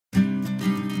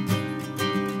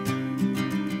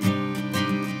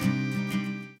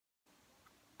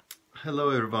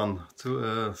Hello everyone to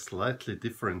a slightly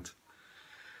different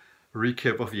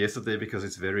recap of yesterday because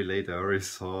it's very late. I already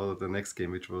saw the next game,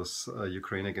 which was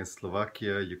Ukraine against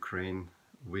Slovakia. Ukraine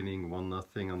winning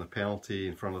 1-0 on a penalty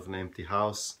in front of an empty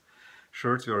house.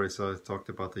 Shirts, we already talked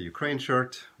about the Ukraine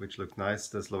shirt, which looked nice.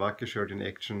 The Slovakia shirt in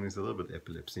action is a little bit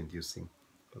epilepsy inducing.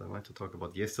 But I want to talk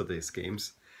about yesterday's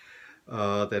games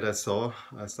that I saw.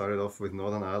 I started off with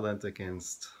Northern Ireland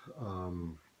against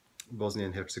Bosnia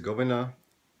and Herzegovina.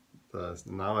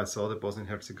 Now I saw the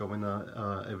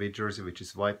Bosnia-Herzegovina away jersey, which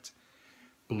is white,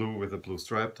 blue with a blue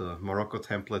stripe, the Morocco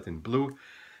template in blue.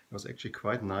 It was actually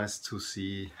quite nice to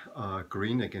see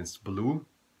green against blue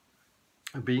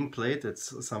being played.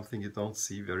 It's something you don't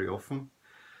see very often.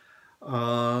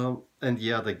 And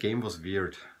yeah, the game was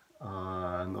weird.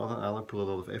 Northern Ireland put a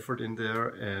lot of effort in there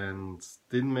and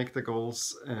didn't make the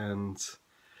goals, and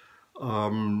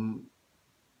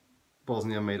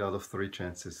Bosnia made out of 3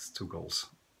 chances 2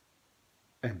 goals.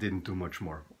 And didn't do much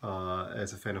more.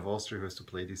 As a fan of Austria who has to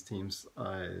play these teams,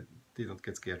 I did not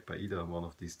get scared by either one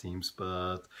of these teams.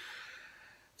 But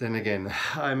then again,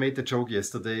 I made the joke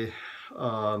yesterday.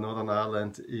 Northern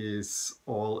Ireland is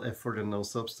all effort and no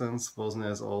substance. Bosnia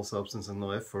is all substance and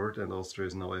no effort. And Austria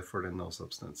is no effort and no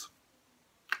substance.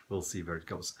 We'll see where it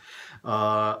goes.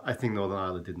 I think Northern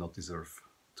Ireland did not deserve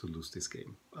to lose this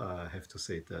game. I have to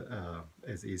say that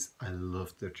as is. I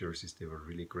loved their jerseys. They were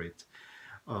really great.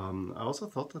 I also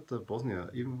thought that the Bosnia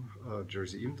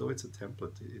jersey, even though it's a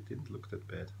template, it didn't look that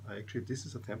bad. This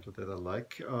is a template that I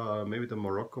like. Maybe the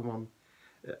Morocco one,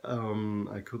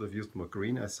 I could have used more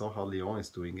green. I saw how Lyon is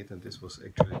doing it, and this was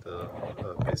actually the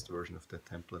best version of that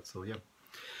template. So yeah.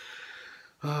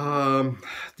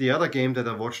 The other game that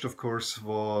I watched, of course,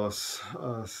 was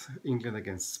England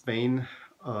against Spain.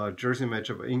 Jersey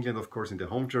matchup. England, of course, in the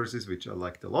home jerseys, which I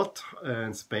liked a lot,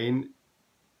 and Spain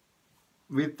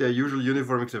with their usual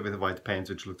uniform except with white pants,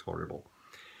 which looked horrible.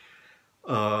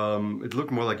 It looked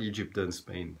more like Egypt than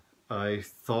Spain. I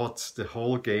thought the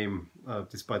whole game,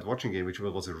 despite watching game, which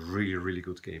was a really, really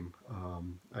good game,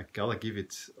 I gotta give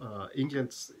it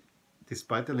England,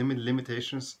 despite the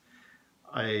limitations,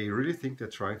 I really think they're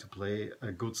trying to play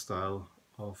a good style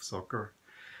of soccer,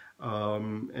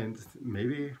 and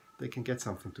maybe they can get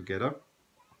something together.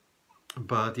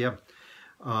 But yeah.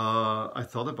 I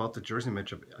thought about the jersey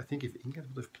matchup. I think if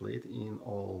England would have played in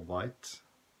all white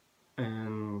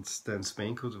and then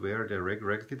Spain could wear their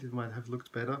regular kit, it might have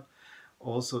looked better.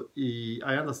 Also,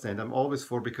 I understand, I'm always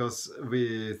for, because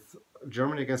with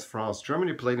Germany against France,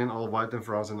 Germany played in all white and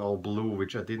France in all blue,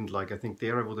 which I didn't like. I think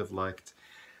there I would have liked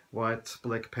white,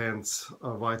 black pants,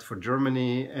 white for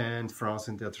Germany, and France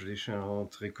in their traditional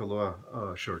tricolor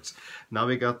shirts. Now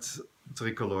we got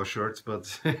tricolor shirts,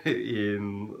 but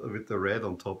with the red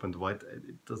on top and white,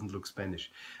 it doesn't look Spanish.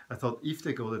 I thought if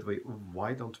they go that way,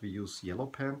 why don't we use yellow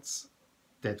pants?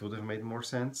 That would have made more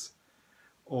sense.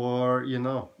 Or, you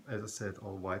know, as I said,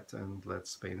 all white and let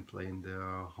Spain play in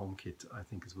their home kit. I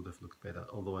think it would have looked better.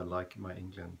 Although I like my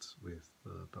England with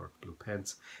the dark blue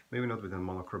pants. Maybe not with a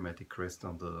monochromatic crest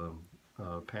on the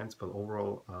pants, but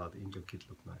overall the England kit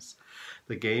looked nice.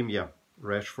 The game, yeah,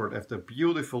 Rashford, after a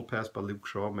beautiful pass by Luke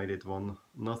Shaw, made it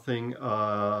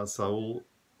 1-0. Saul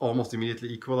almost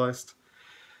immediately equalized.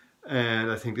 And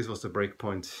I think this was the break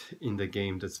point in the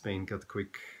game that Spain got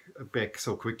back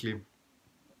so quickly.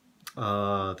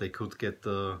 They could get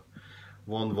the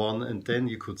 1-1, and then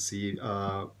you could see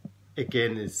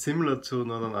again, it's similar to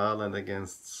Northern Ireland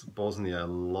against Bosnia, a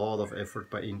lot of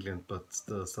effort by England, but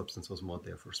the substance was more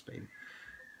there for Spain.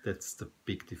 That's the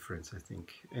big difference, I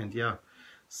think. And yeah,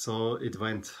 so it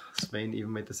went. Spain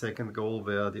even made the second goal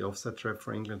where the offside trap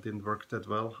for England didn't work that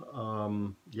well.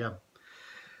 Yeah,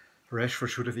 Rashford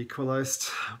should have equalized,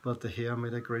 but De Gea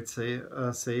made a great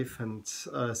save. And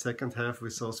second half, we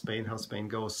saw Spain, how Spain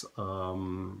goes,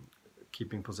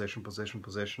 keeping possession,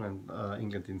 and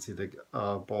England didn't see the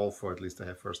ball for at least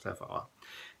the first half hour.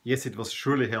 Yes, it was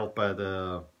surely helped by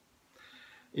the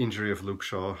injury of Luke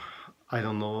Shaw. I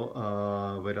don't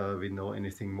know whether we know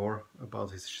anything more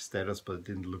about his status, but it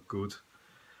didn't look good.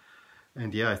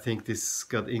 And yeah, I think this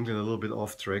got England a little bit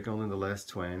off track. Only in the last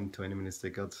 20 minutes they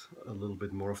got a little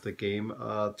bit more of the game.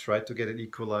 Tried to get an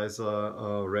equalizer.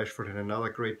 Rashford had another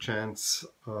great chance.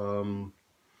 And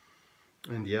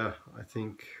yeah, I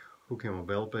think who came on?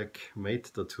 Welbeck made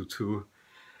the 2-2.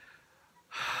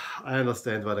 I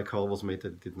understand why the call was made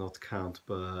that it did not count,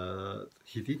 but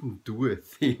he didn't do a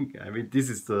thing. I mean, this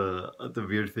is the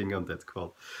weird thing on that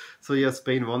call. So yeah,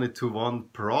 Spain won it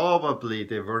 2-1. Probably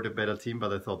they were the better team,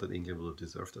 but I thought that England would have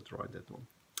deserved a draw in that one.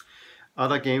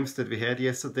 Other games that we had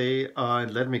yesterday,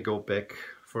 let me go back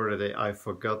for the day. I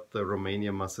forgot the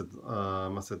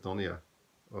Romania-Macedonia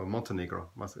Montenegro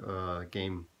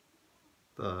game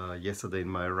yesterday in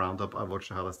my roundup. I watched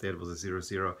the highlights there. It was a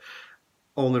 0-0.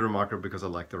 Only remarkable because I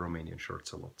like the Romanian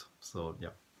shirts a lot. So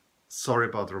yeah, sorry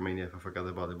about Romania if I forgot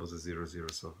about it. It was a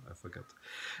 0-0, so I forgot.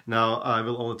 Now I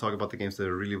will only talk about the games that I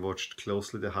really watched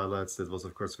closely, the highlights. That was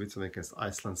of course Switzerland against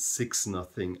Iceland,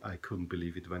 6-0. I couldn't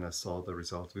believe it when I saw the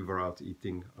result. We were out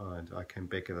eating and I came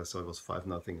back and I saw it was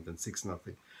 5-0 and then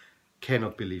 6-0.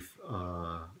 Cannot believe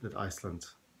that Iceland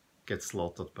gets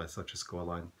slaughtered by such a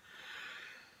scoreline.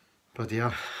 But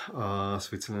yeah,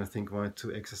 Switzerland I think wanted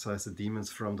to exercise the demons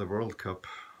from the World Cup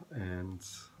and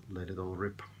let it all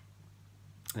rip.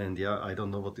 And yeah, I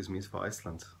don't know what this means for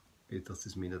Iceland. Does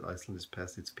this mean that Iceland is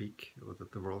past its peak or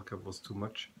that the World Cup was too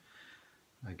much?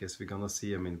 I guess we're gonna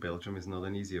see. I mean, Belgium is not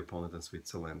an easy opponent than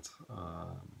Switzerland.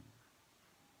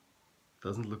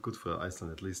 Doesn't look good for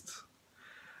Iceland, at least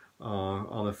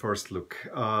on a first look.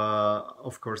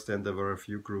 Of course, then there were a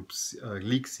few groups,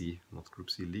 League C, not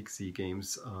Group C, League C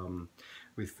games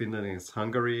with Finland against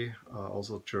Hungary.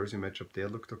 Also, jersey matchup there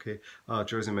looked okay.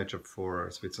 Jersey matchup for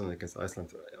Switzerland against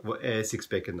Iceland, as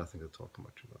expected, nothing to talk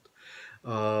much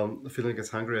about. Finland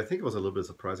against Hungary, I think it was a little bit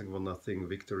surprising, 1-0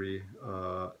 victory.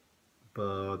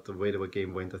 But the way the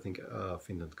game went, I think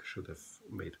Finland should have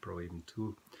made probably even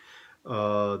 2.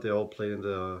 They all played in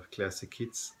the classic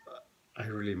kits. I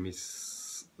really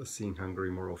miss seeing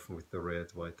Hungary more often with the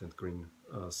red, white and green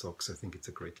socks. I think it's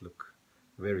a great look,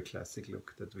 very classic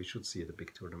look that we should see at the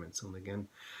big tournament soon again.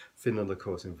 Finland of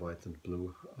course in white and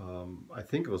blue. I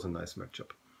think it was a nice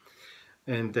matchup.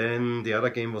 And then the other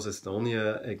game was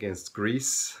Estonia against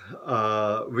Greece,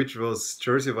 which was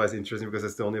jersey-wise interesting because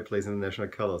Estonia plays in the national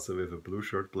color. So we have a blue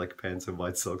shirt, black pants and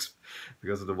white socks.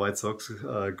 Because of the white socks,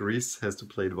 Greece has to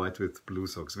play white with blue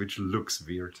socks, which looks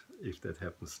weird if that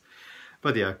happens.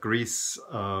 But yeah, Greece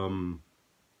won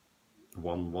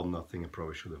 1-0 and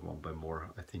probably should have won by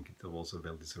more. I think it was a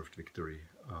well-deserved victory.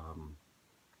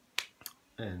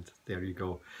 And there you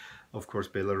go. Of course,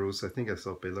 Belarus. I think I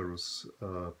saw Belarus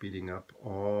beating up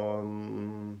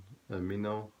on a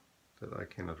minnow that I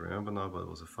cannot remember now, but it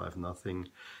was a 5-0.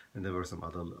 And there were some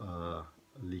other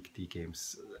League D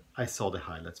games. I saw the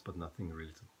highlights, but nothing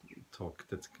really to talk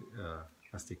that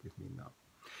I stick with me now.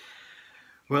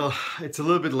 Well, it's a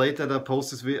little bit late that I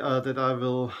post this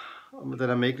that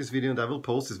I make this video, and I will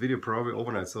post this video probably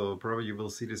overnight, so probably you will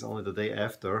see this only the day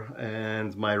after.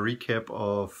 And my recap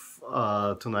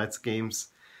of tonight's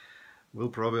games will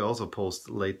probably also post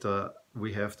later.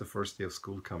 We have the first day of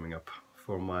school coming up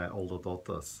for my older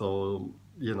daughter, so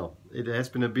you know it has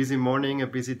been a busy morning, a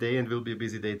busy day, and will be a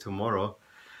busy day tomorrow.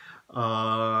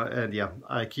 And yeah,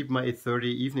 I keep my 8:30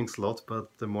 evening slot,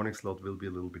 but the morning slot will be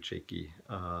a little bit shaky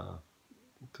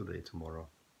today, tomorrow,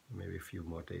 maybe a few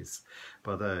more days.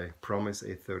 But I promise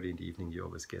 8:30 in the evening you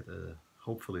always get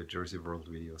hopefully a Jersey World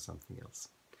video or something else.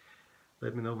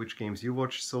 Let me know which games you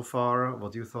watched so far,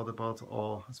 what you thought about,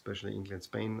 or especially England,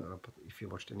 Spain. But if you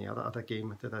watched any other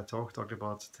game that I talked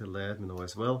about, let me know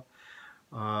as well.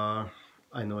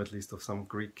 I know at least of some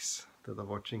Greeks that are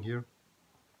watching here.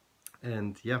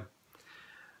 And yeah,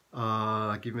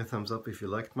 give me a thumbs up if you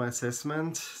liked my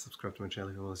assessment. Subscribe to my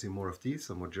channel if you want to see more of these,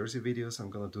 some more Jersey videos.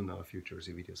 I'm gonna do now a few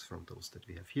Jersey videos from those that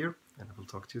we have here, and I will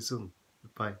talk to you soon.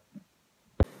 Bye.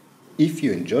 If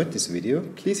you enjoyed this video,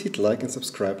 please hit like and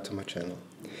subscribe to my channel.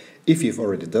 If you've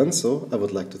already done so, I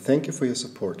would like to thank you for your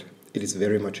support. It is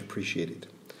very much appreciated.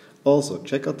 Also,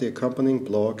 check out the accompanying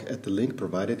blog at the link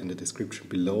provided in the description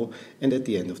below and at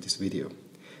the end of this video.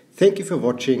 Thank you for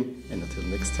watching, and until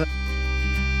next time.